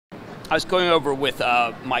I was going over with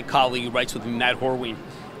my colleague who writes with me, Matt Horween,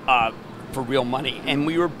 for Real Money, and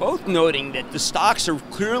we were both noting that the stocks are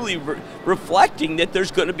clearly reflecting that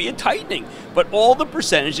there's going to be a tightening, but all the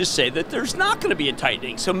percentages say that there's not going to be a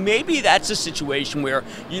tightening. So maybe that's a situation where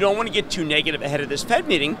you don't want to get too negative ahead of this Fed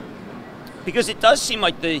meeting, because it does seem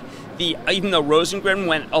like the even though Rosengren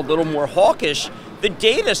went a little more hawkish, the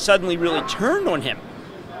data suddenly really turned on him.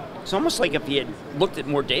 It's almost like if he had looked at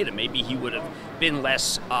more data, maybe he would have been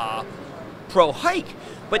less pro-hike.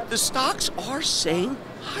 But the stocks are saying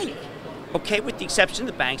hike, okay, with the exception of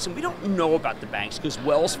the banks. And we don't know about the banks because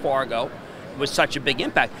Wells Fargo was such a big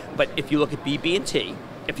impact. But if you look at BB&T,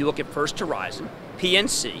 if you look at First Horizon,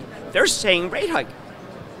 PNC, they're saying rate hike.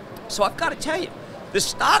 So I've got to tell you, the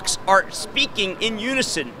stocks are speaking in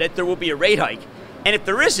unison that there will be a rate hike. And if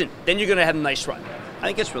there isn't, then you're going to have a nice run. I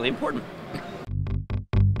think it's really important.